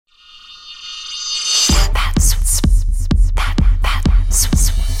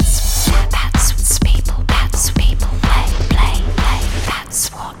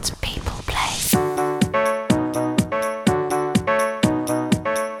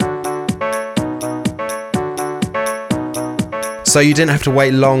So you didn't have to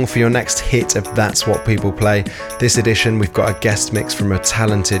wait long for your next hit of That's What People Play. This edition we've got a guest mix from a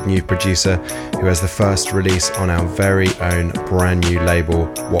talented new producer who has the first release on our very own brand new label,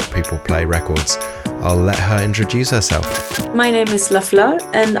 What People Play Records. I'll let her introduce herself. My name is Fleur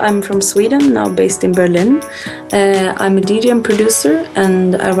and I'm from Sweden, now based in Berlin. I'm a DJ and producer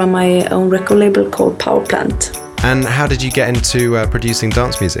and I run my own record label called Power Plant. And how did you get into producing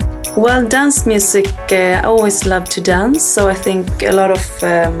dance music? Well, dance music, I always loved to dance, so I think a lot of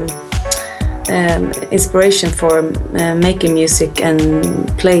inspiration for making music and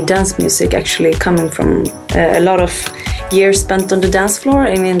play dance music actually coming from a lot of years spent on the dance floor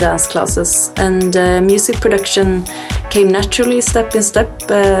and in dance classes. And music production came naturally step in step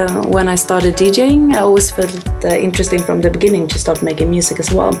when I started DJing. I always felt interesting from the beginning to start making music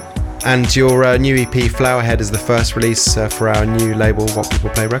as well. And your new EP, Flowerhead, is the first release for our new label, What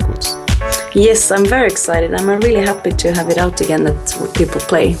People Play Records. Yes, I'm very excited. I'm really happy to have it out again at What People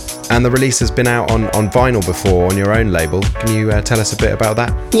Play. And the release has been out on vinyl before on your own label. Can you tell us a bit about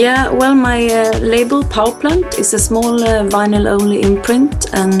that? Yeah, well, my label, Power Plant, is a small vinyl-only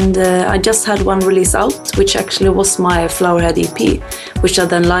imprint, and I just had one release out, which actually was my Flowerhead EP, which I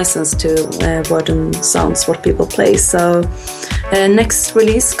then licensed to Word and Sounds, What People Play. So next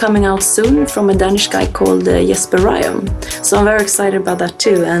release coming out soon from a Danish guy called Jesper Ryan. So I'm very excited about that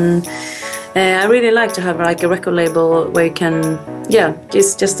too. And I really like to have like a record label where you can,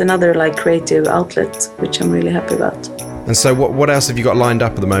 it's just another like creative outlet, which I'm really happy about. And so what else have you got lined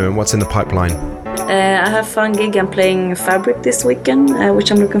up at the moment? What's in the pipeline? I have a fun gig. I'm playing Fabric this weekend,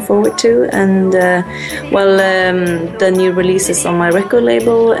 which I'm looking forward to. And the new releases on my record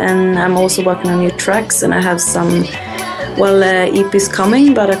label, and I'm also working on new tracks, and I have some EPs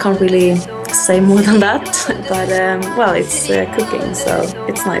coming, but I can't really say more than that. But it's cooking, so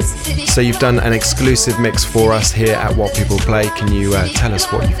it's nice. So you've done an exclusive mix for us here at What People Play. Can you tell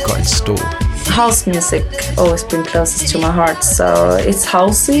us what you've got in store? House music always been closest to my heart, so it's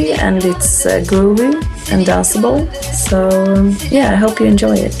housey and it's groovy and danceable. So I hope you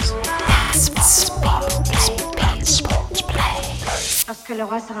enjoy it. Lorsque le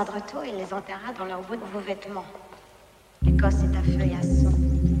roi sera de retour, il les enterrera dans leurs beaux nouveaux vêtements. L'Écosse est à feu et à sang.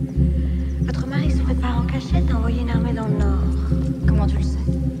 Votre mari se prépare en cachette à envoyer une armée dans le Nord. Comment tu le sais?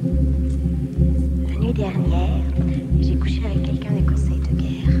 La nuit dernière, j'ai couché avec quelqu'un des conseils de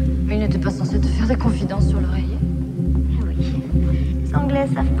guerre. Mais il n'était pas censé te faire des confidences sur l'oreiller? Oui. Les Anglais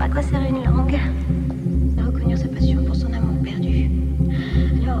savent pas quoi sert une langue. Il a reconnu sa passion pour son amour perdu.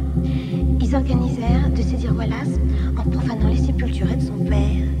 Alors, ils organisèrent de saisir Wallace en profanant les sépultures de son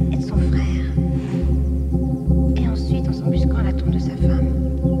père et de son frère. Et ensuite en s'embusquant à la tombe de sa femme.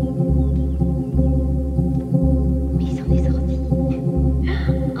 Mais il s'en est sorti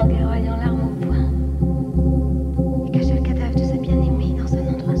en guerroyant l'arme au poing et cacha le cadavre de sa bien-aimée dans un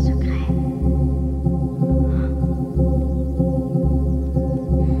endroit secret.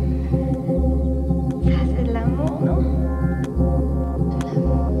 Ça, c'est de l'amour, non? De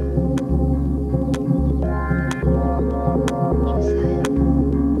l'amour. Je sais.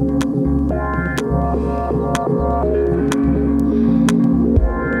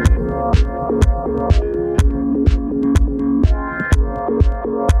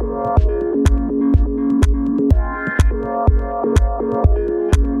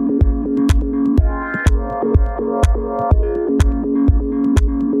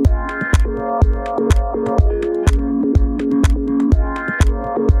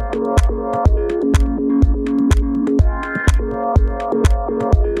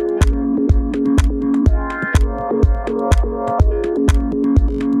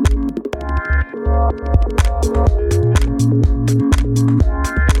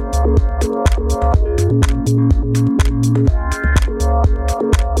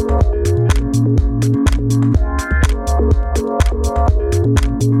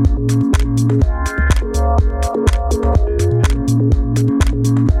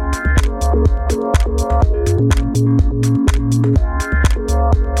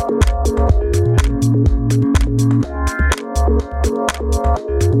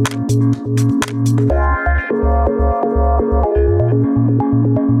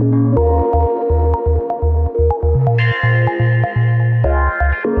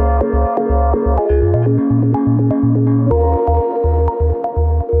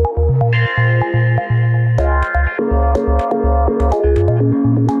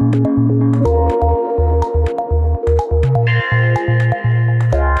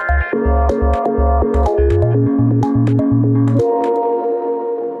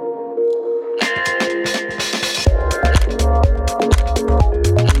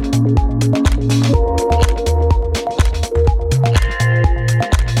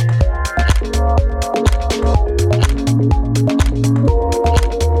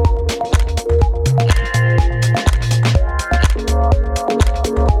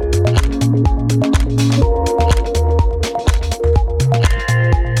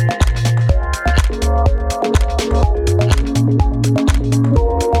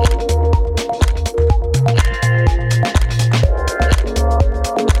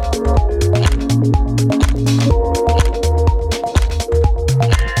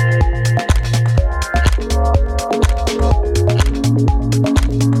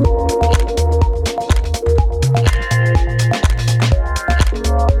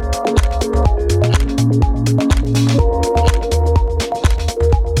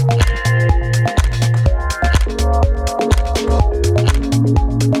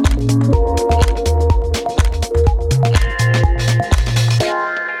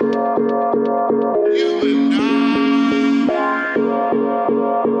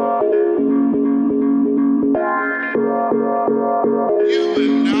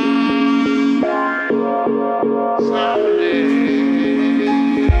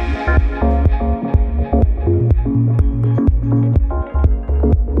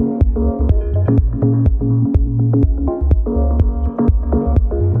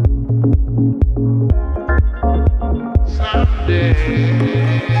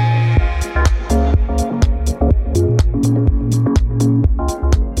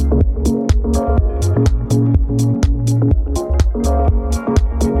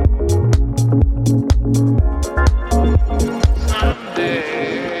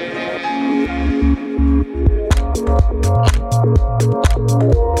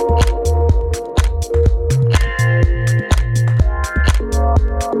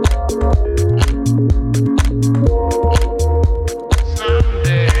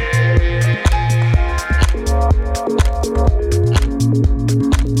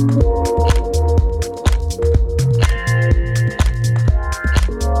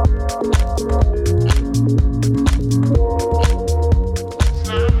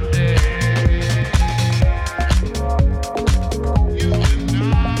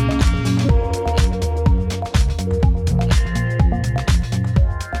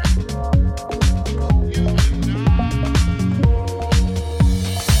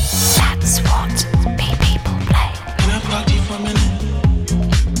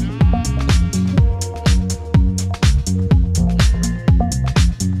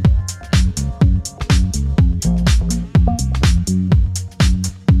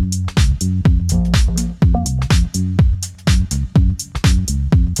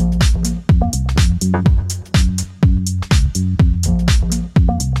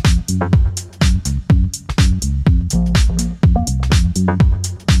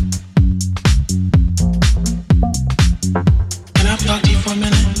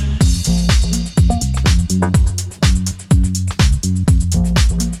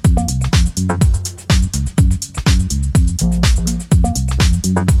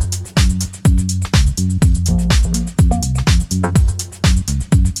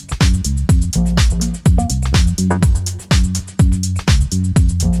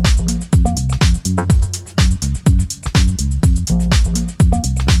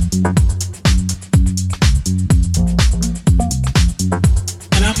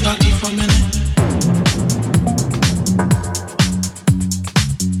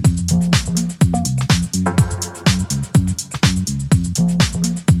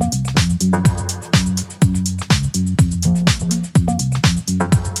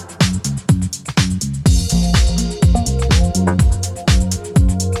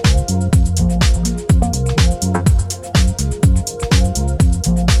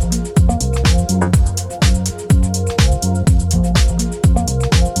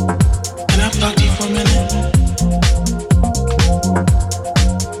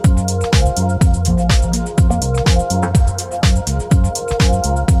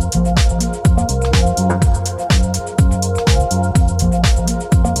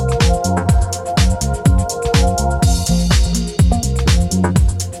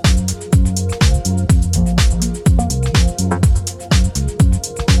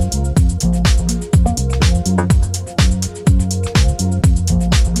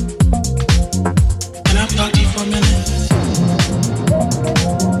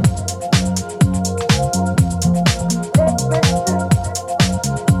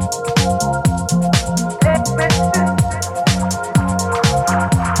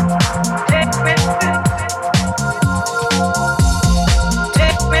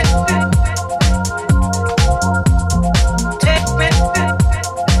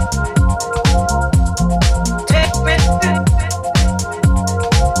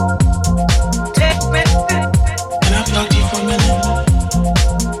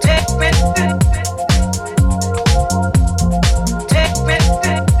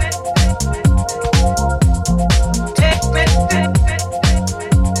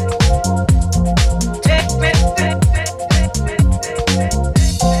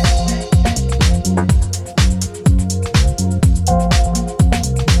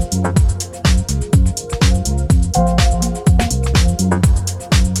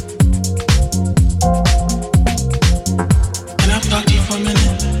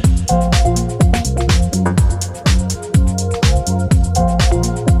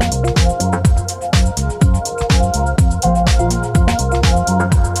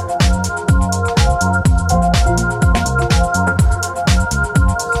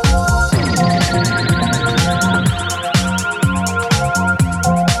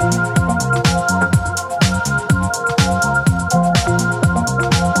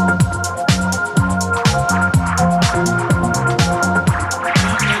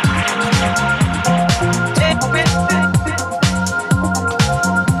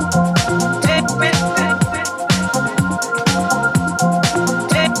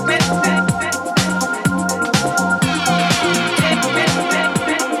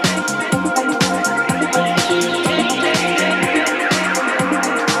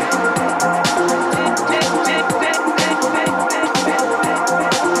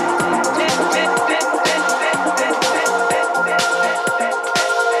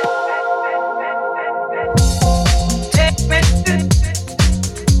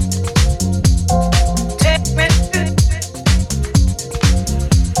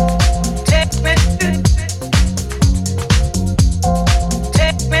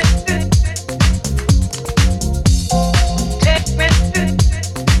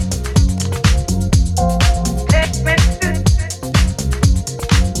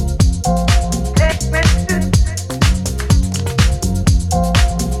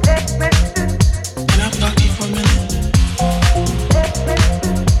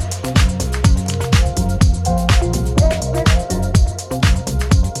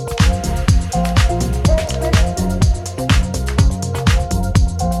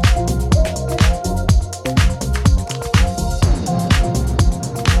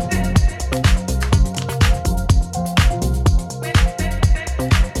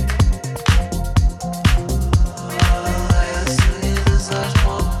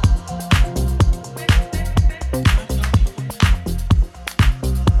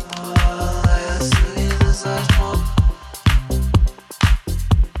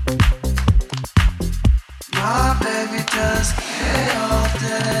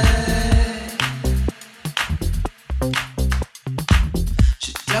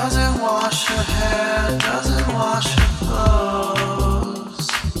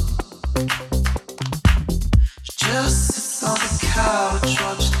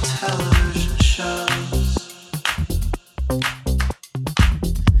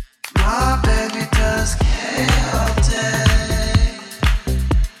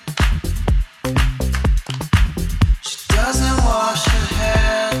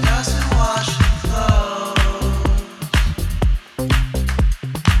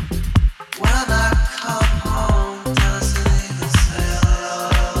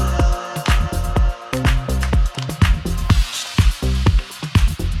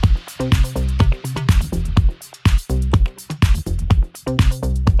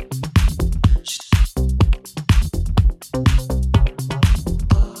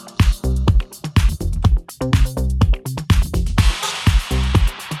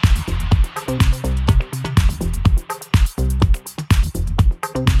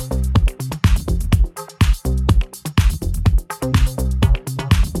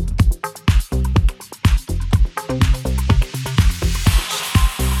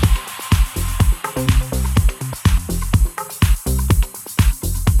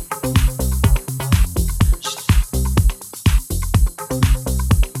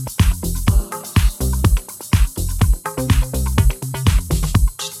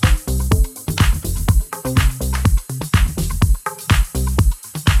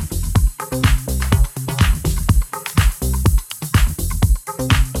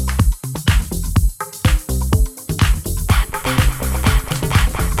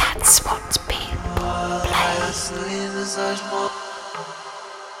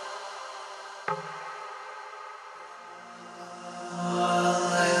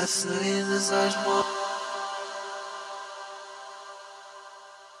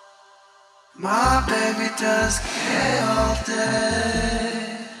 My baby does K all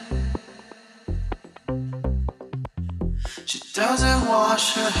day. She doesn't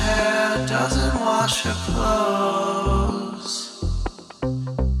wash her hair, doesn't wash her clothes.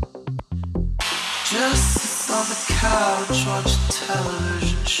 Just sits on the couch watching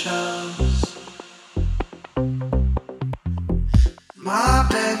television shows. My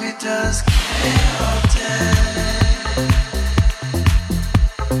baby does K all day.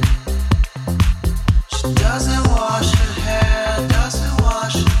 Doesn't wash her hair, doesn't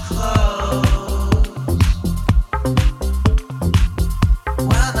wash her clothes.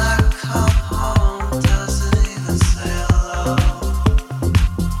 When I come home, doesn't even say hello.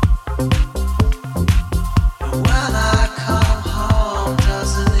 And when I come home, doesn't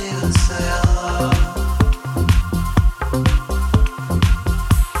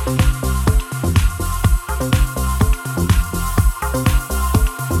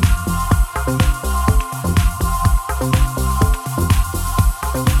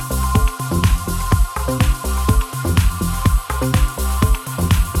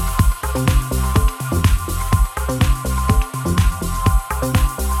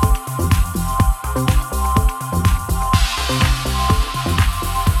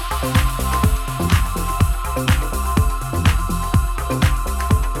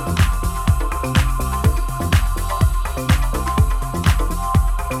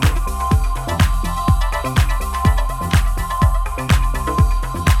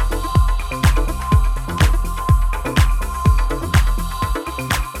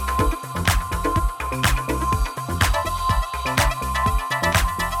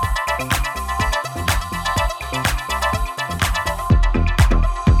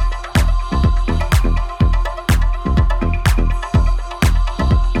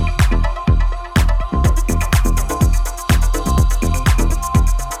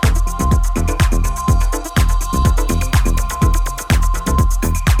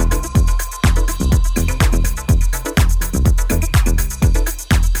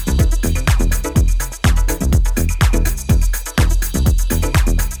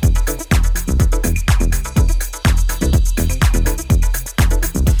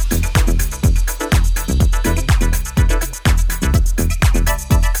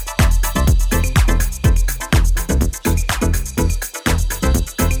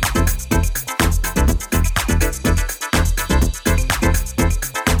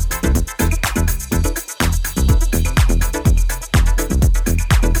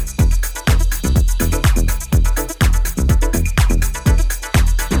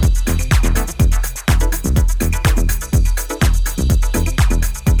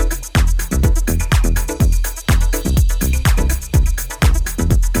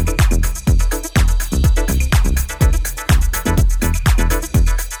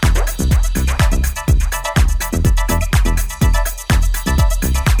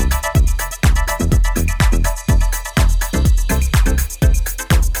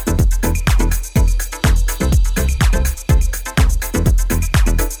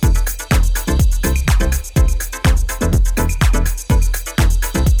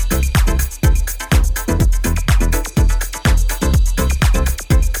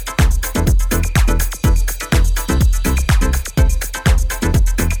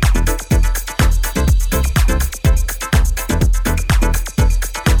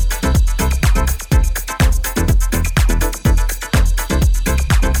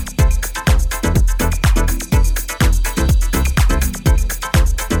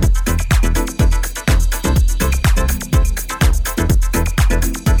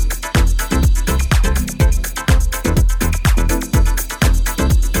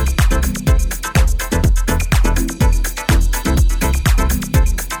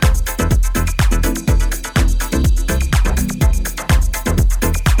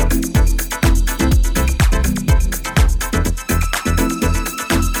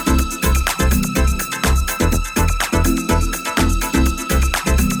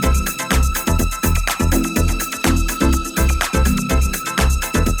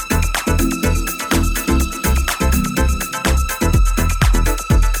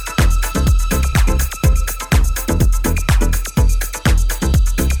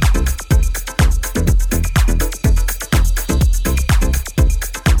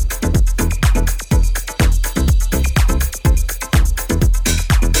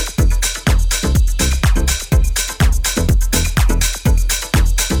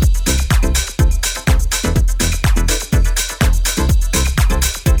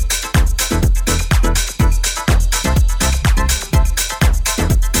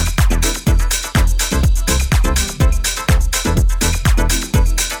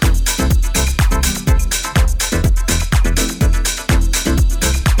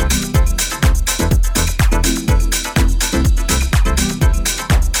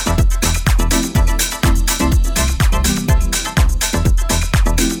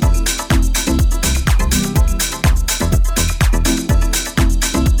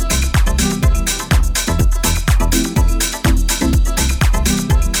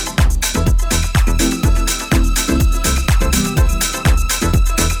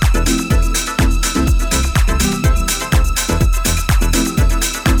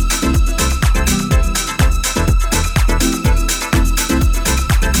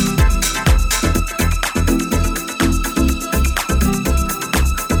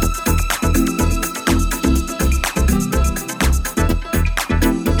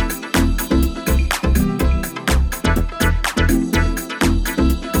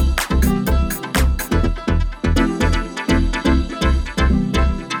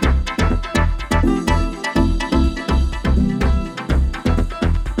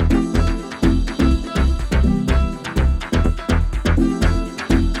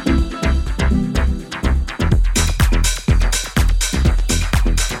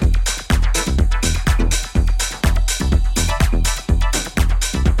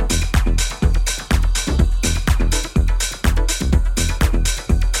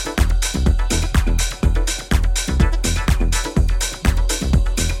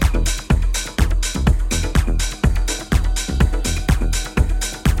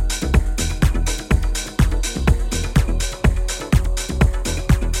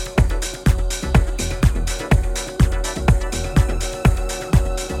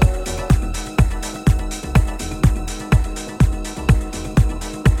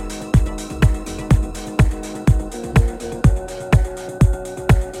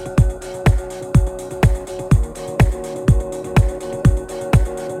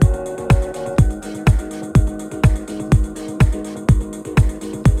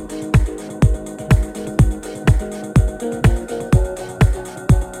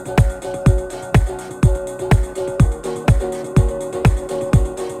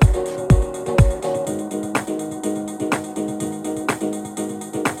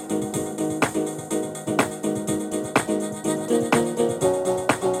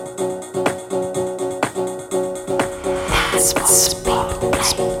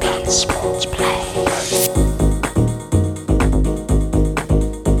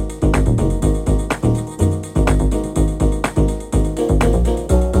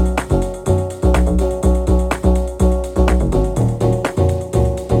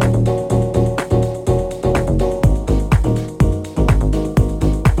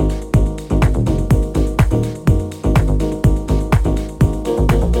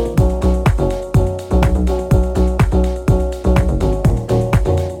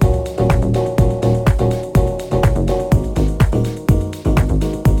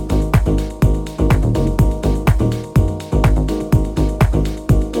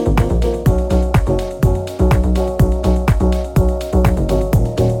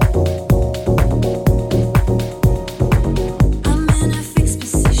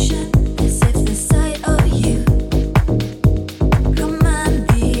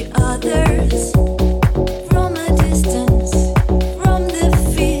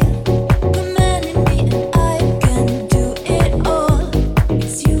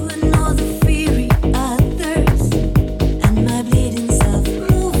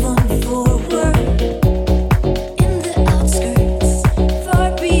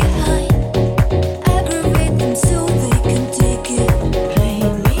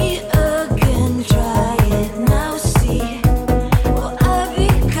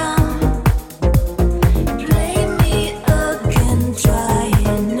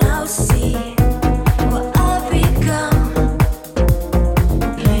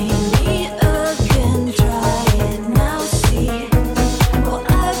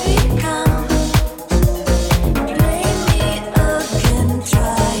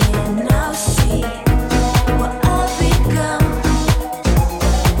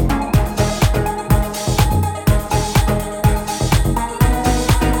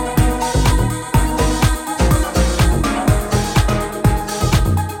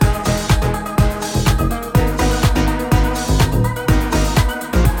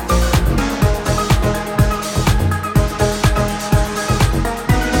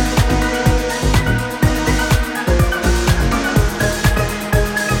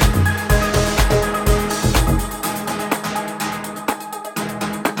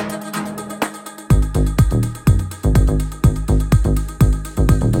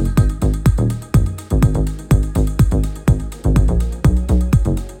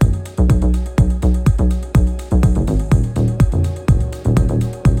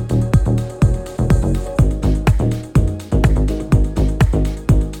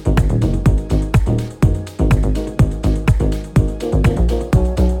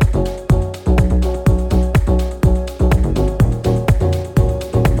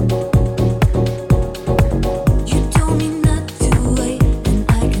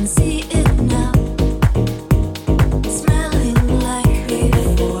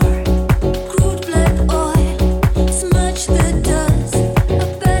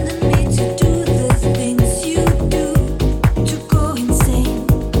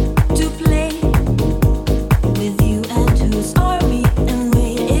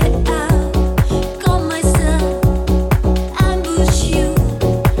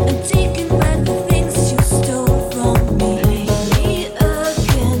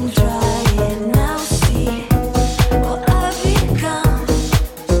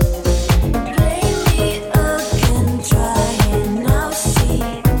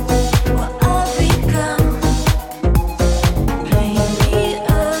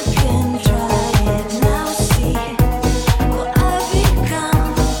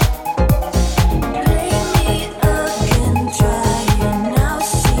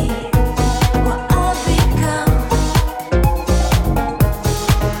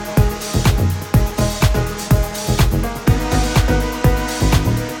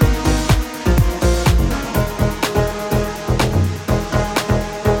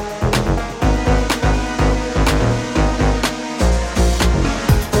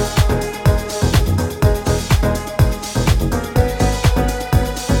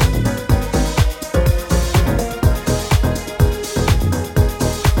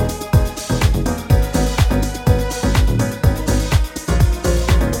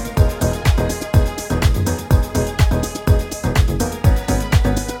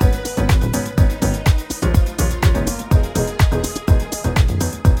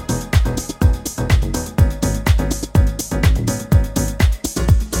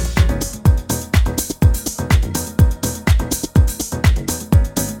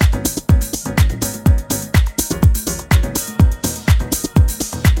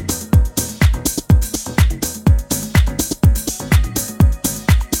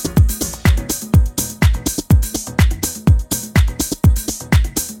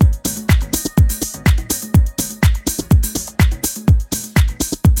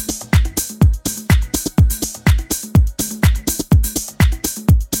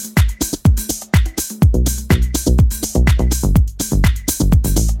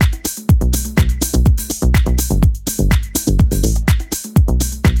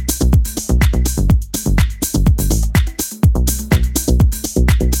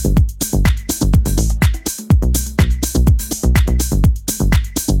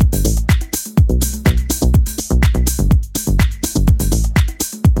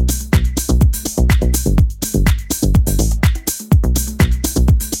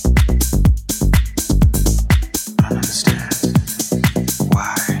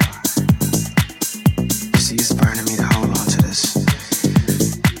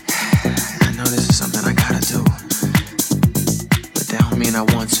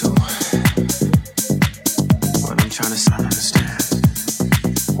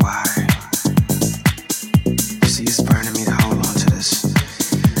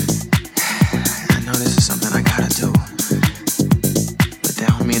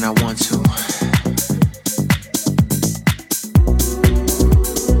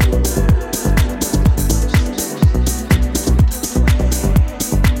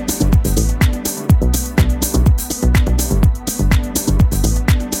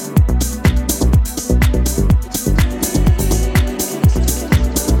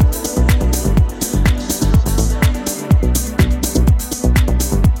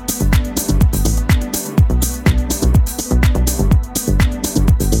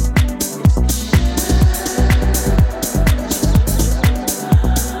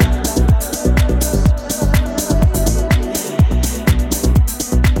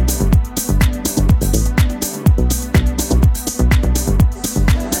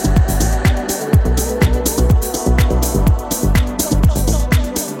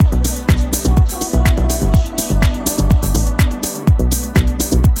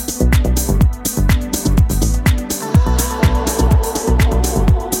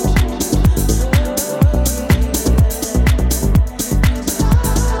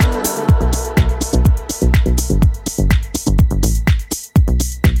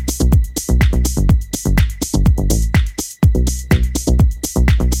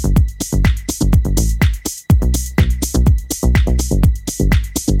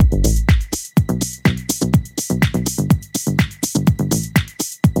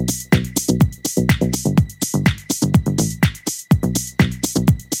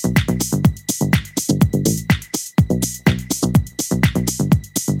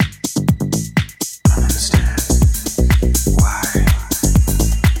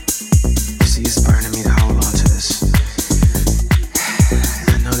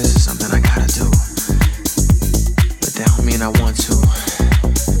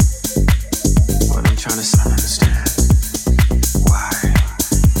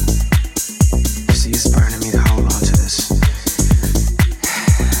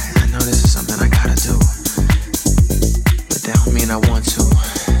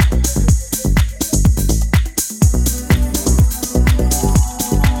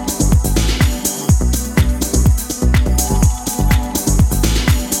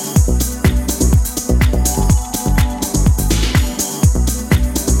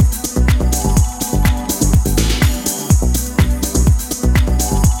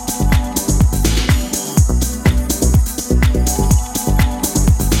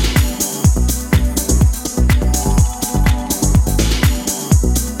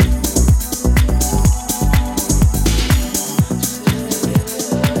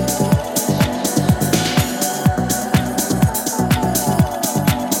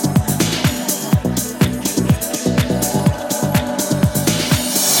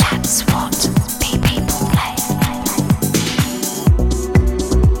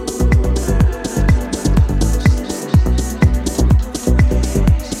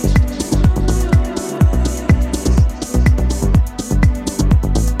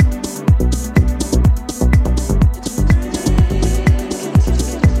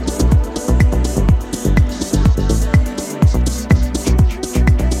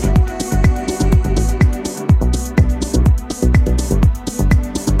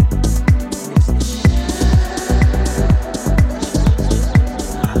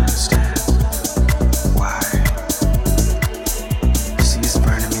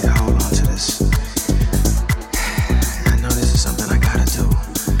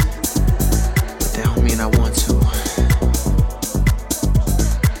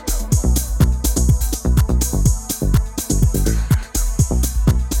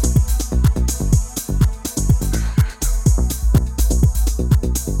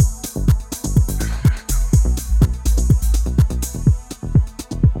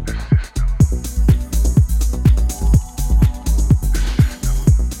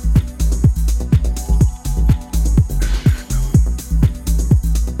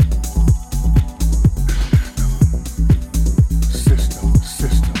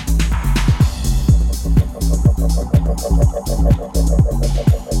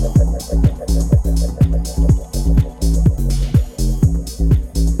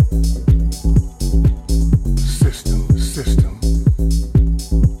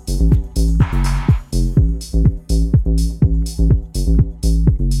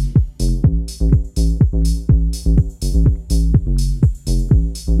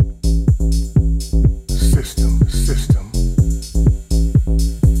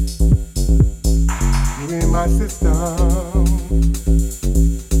my system.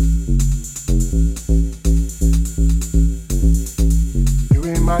 You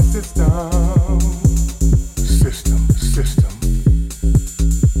in my system. System.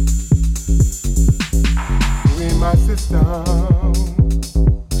 You in my system.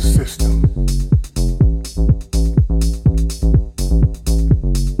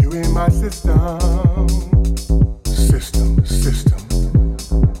 You in my system. System.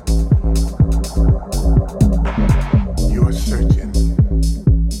 You're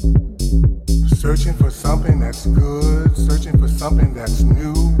searching for something that's good, searching for something that's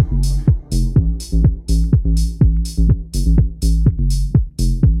new.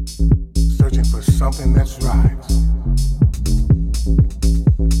 Searching for something that's right.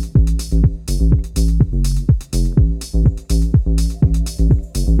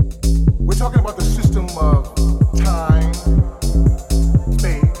 We're talking about the system of time,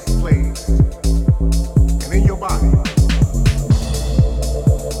 space, place, and in your body.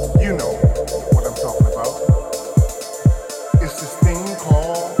 You know what I'm talking about. It's this thing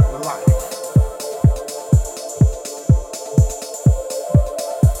called life.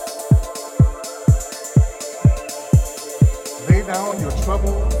 Lay down your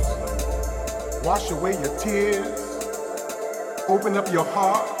troubles, wash away your tears, open up your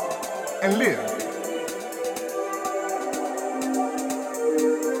heart, and live.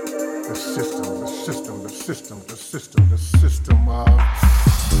 The system of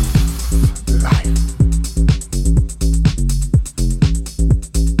life.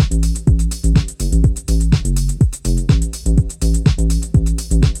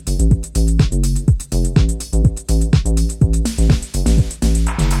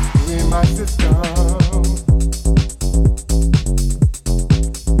 You in my system.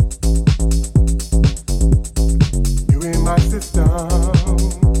 You in my system.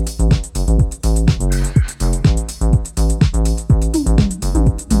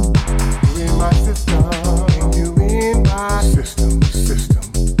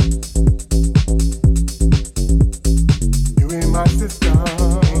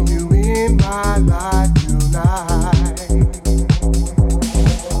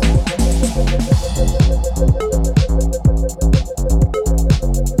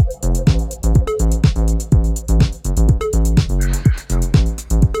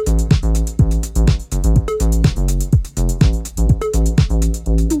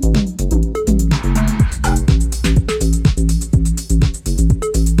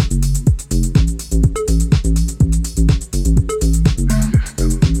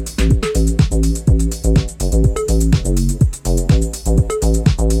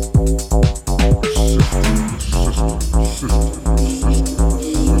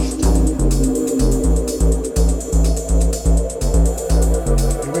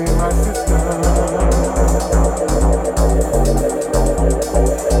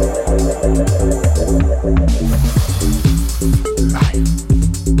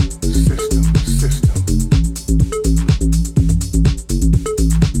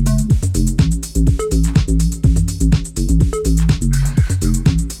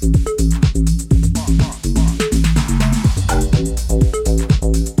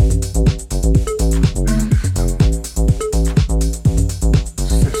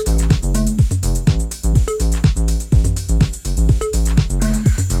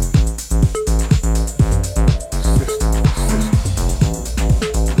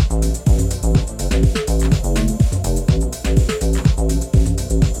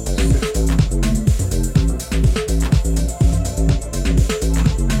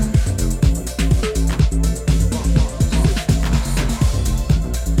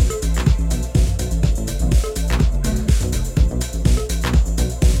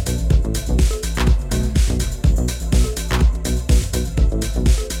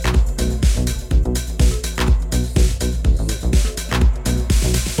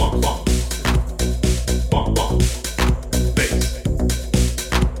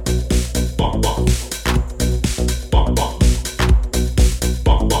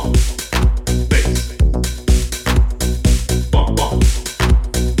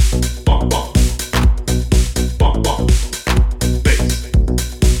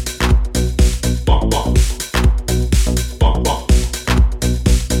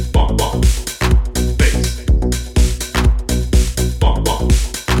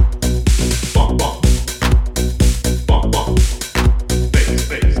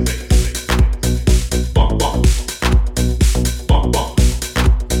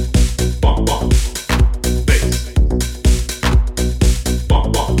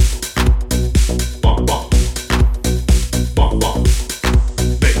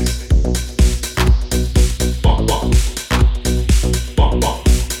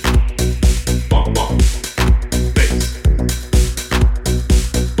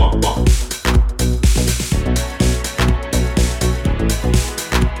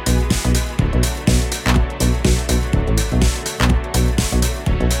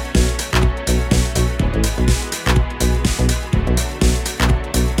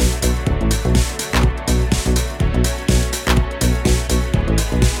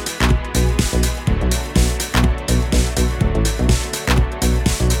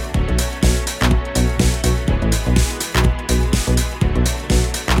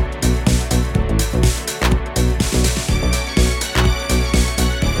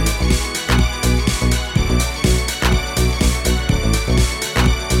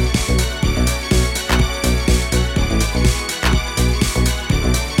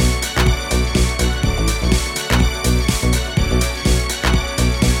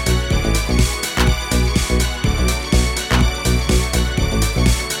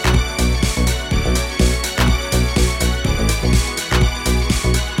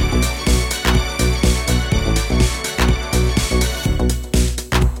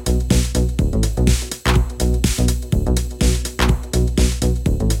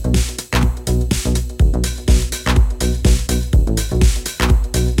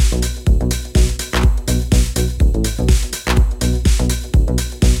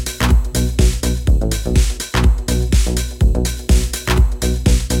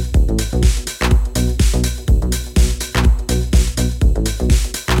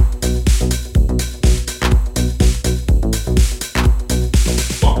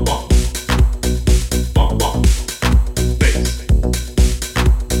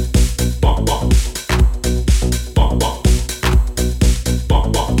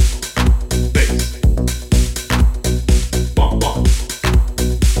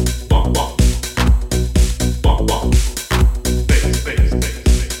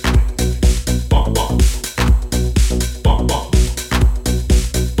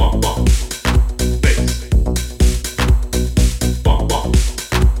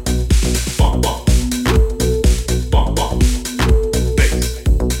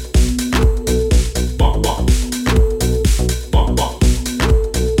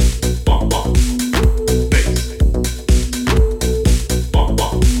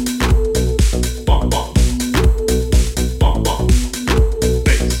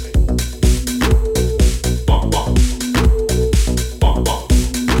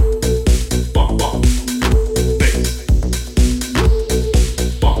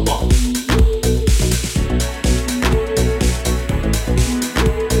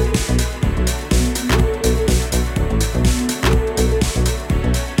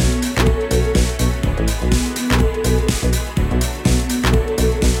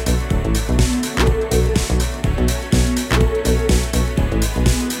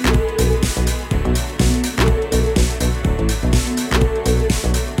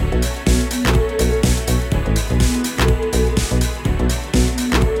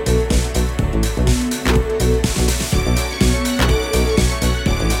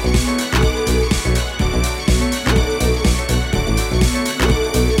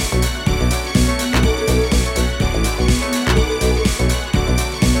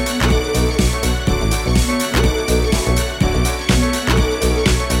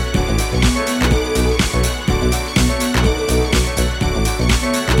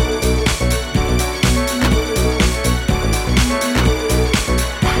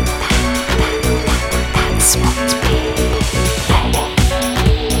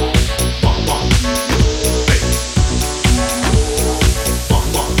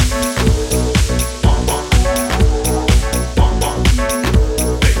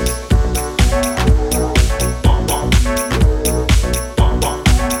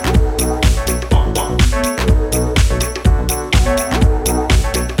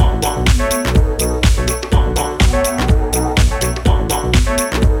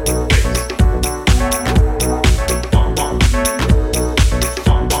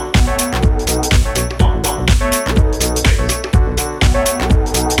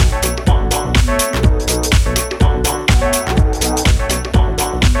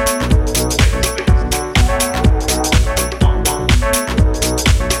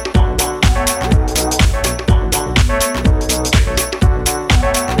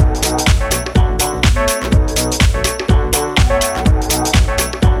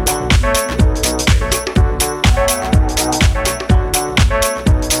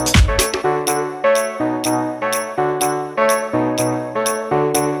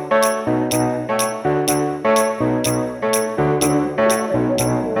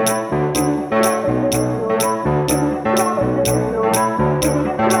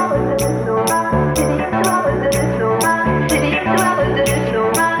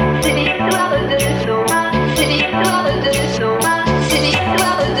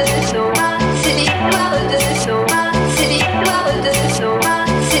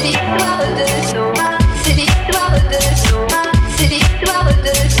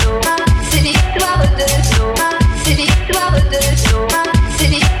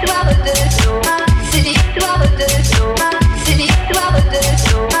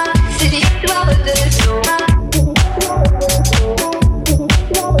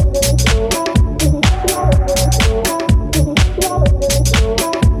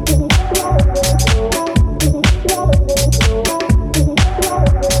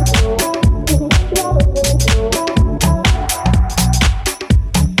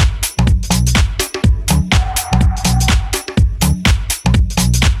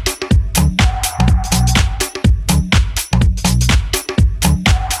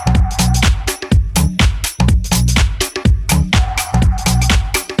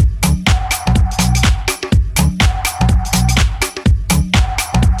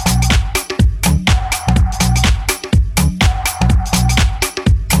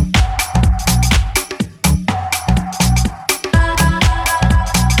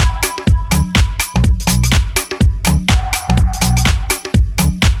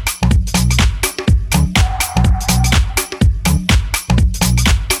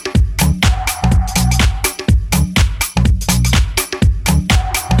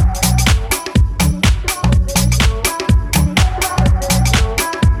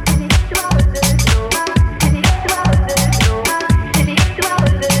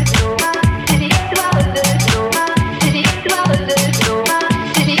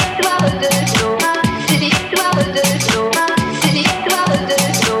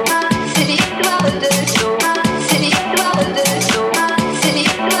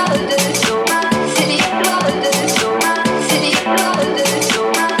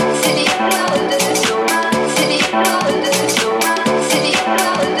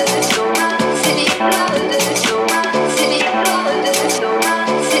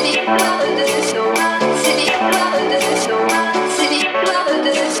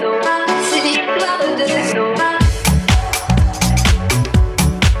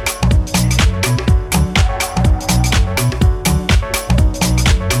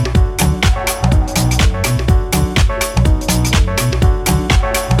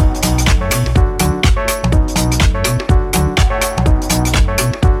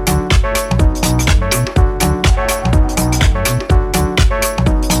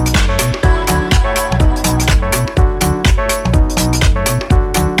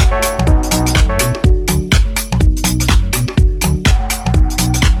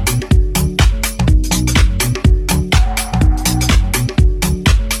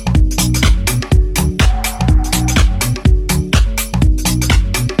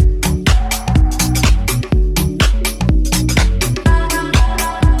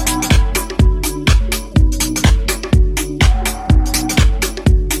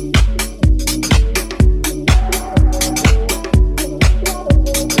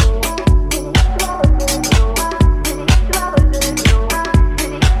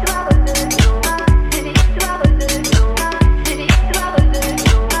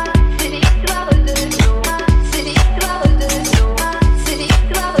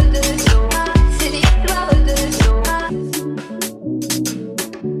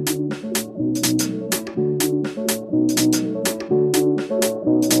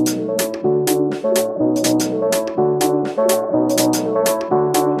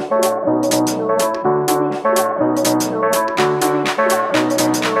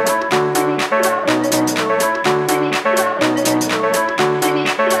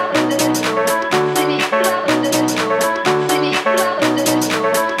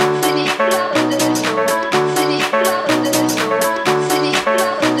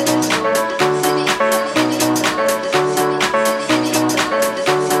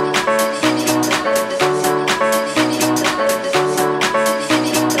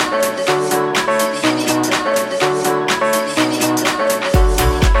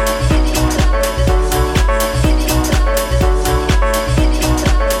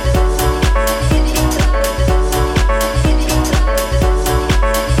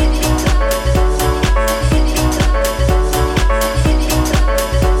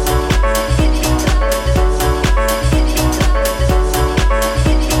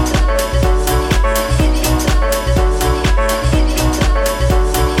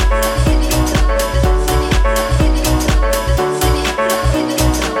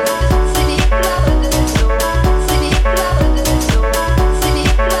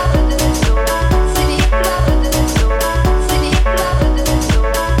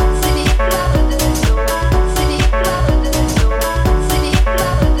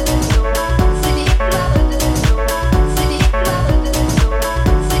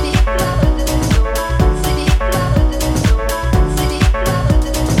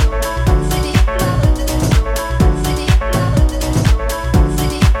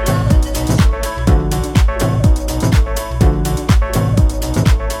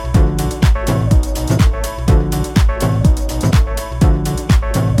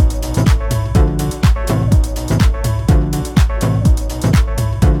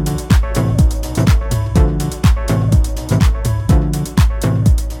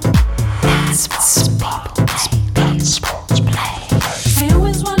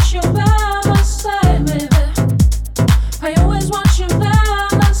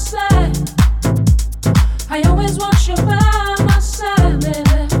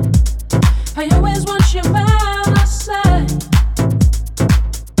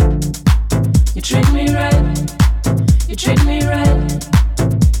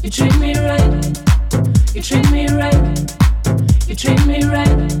 treat me right. You treat me right. You treat me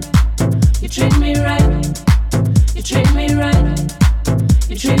right. You treat me right. You treat me right.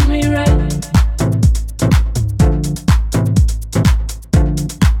 You treat me right.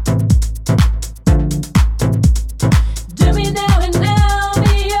 Do me now and now,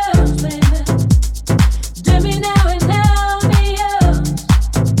 be yours, baby. Do me now and now, be yours.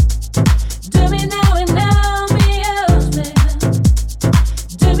 Do me now and now, be yours, baby.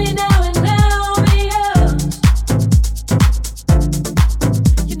 Do me now and now, be yours.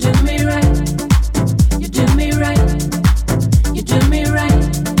 You do me right. You do me right. You do me right.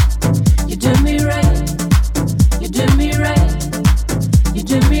 You do me right. You do me right. You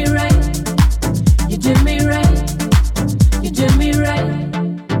do me right. You do me right. You do me right.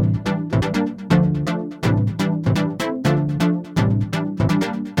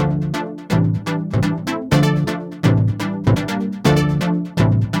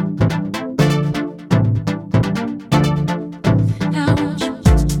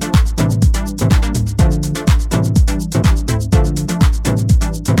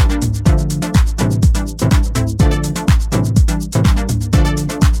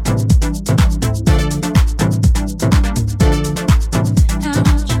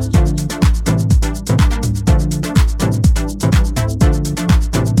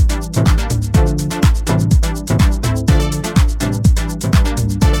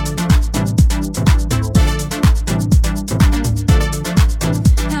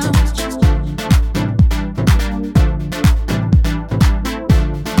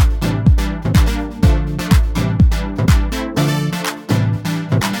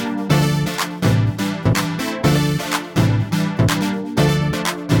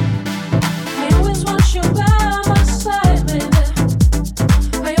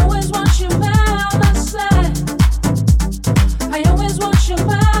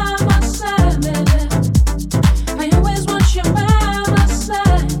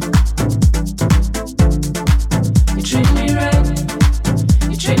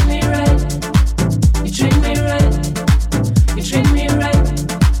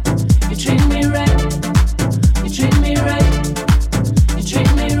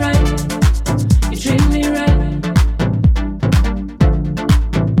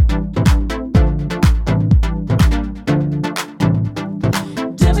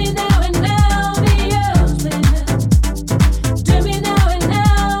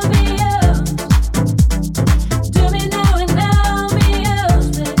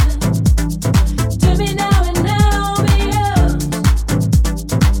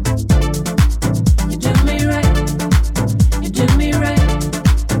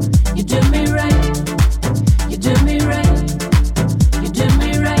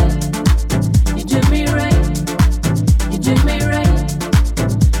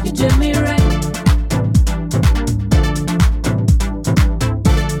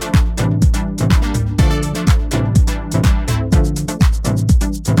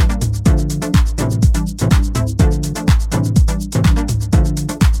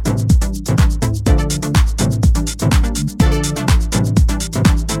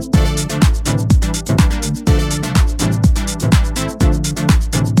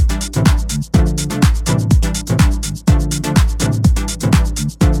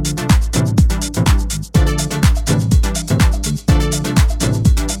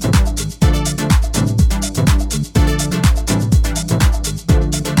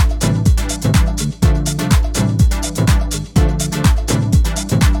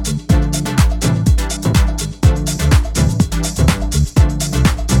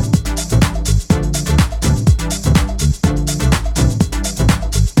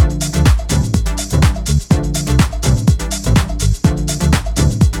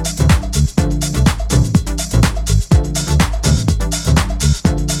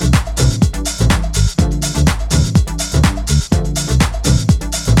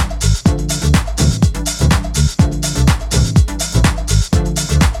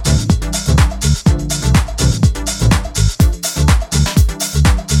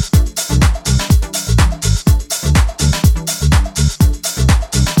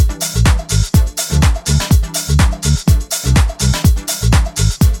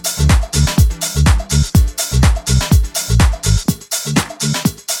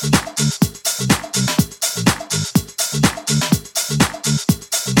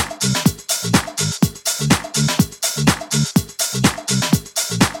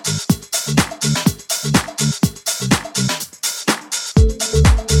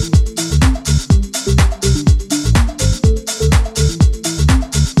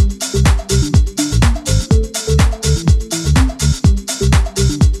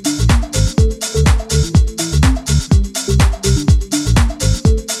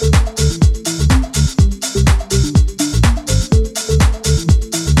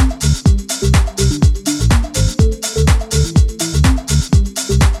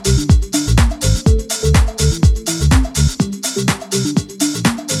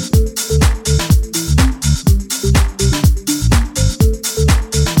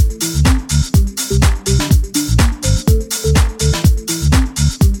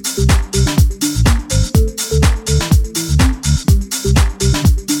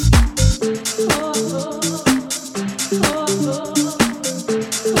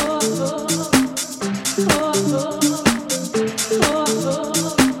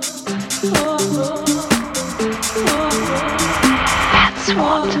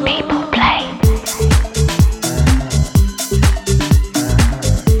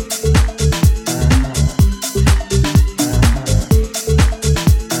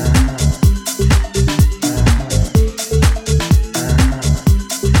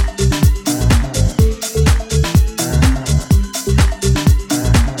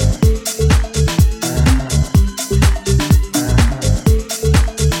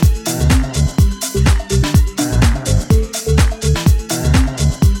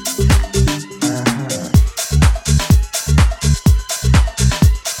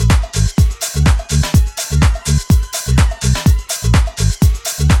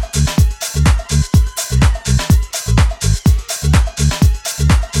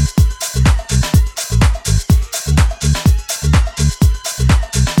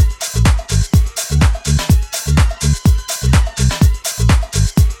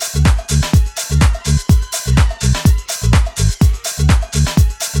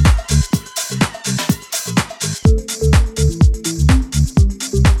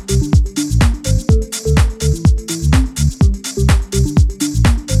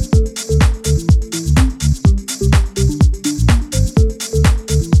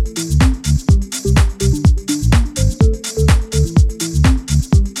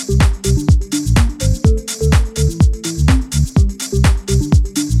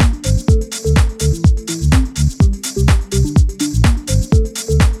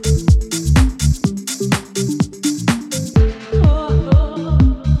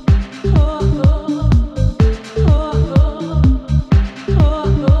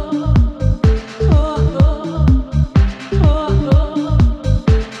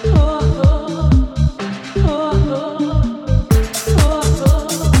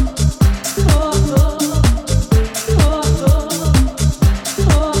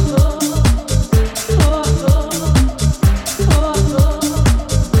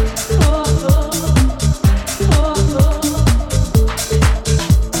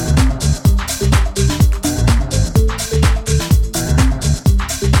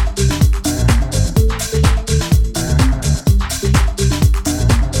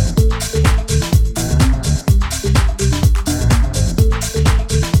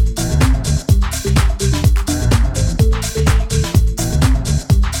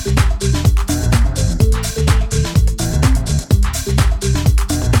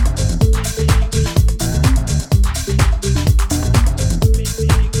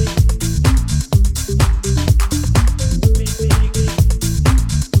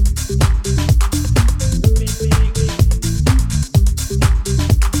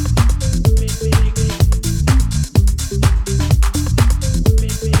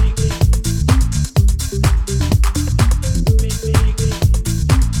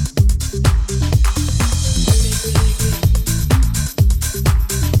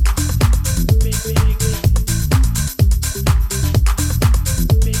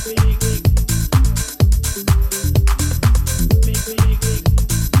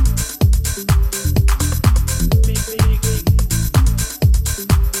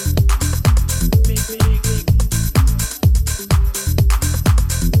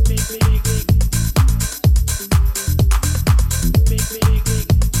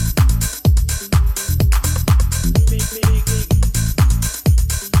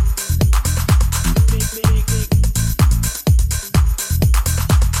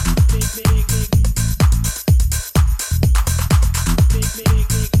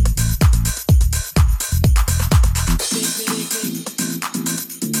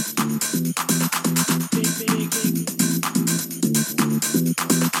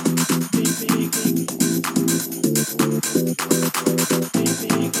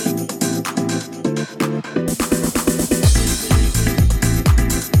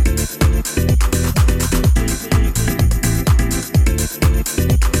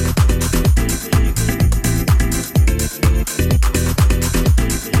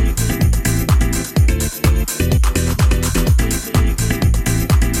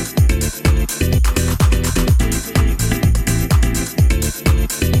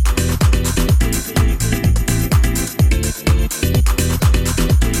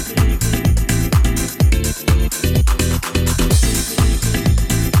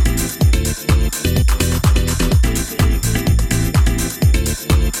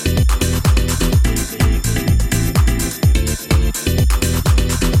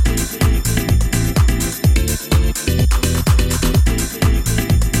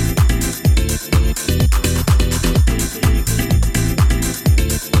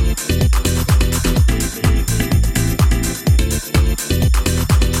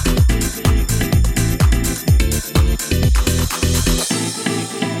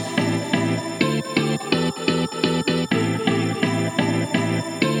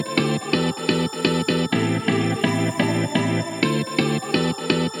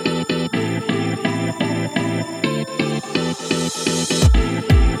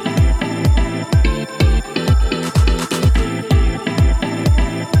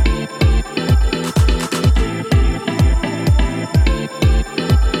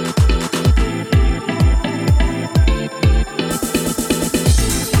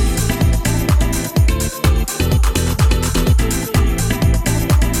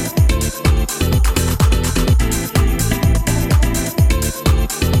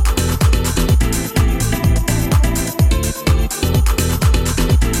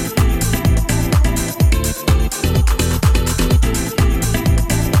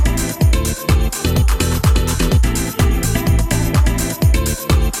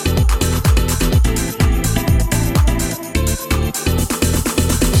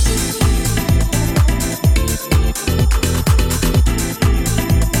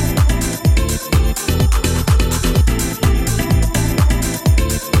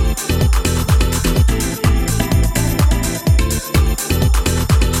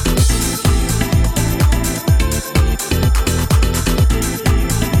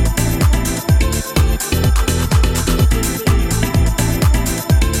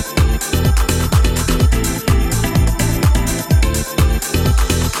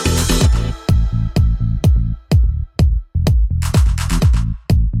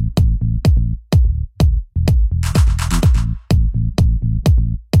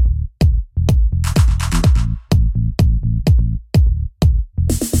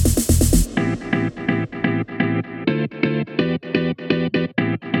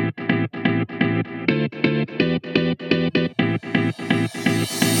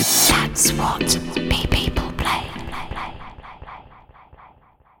 That's what people play.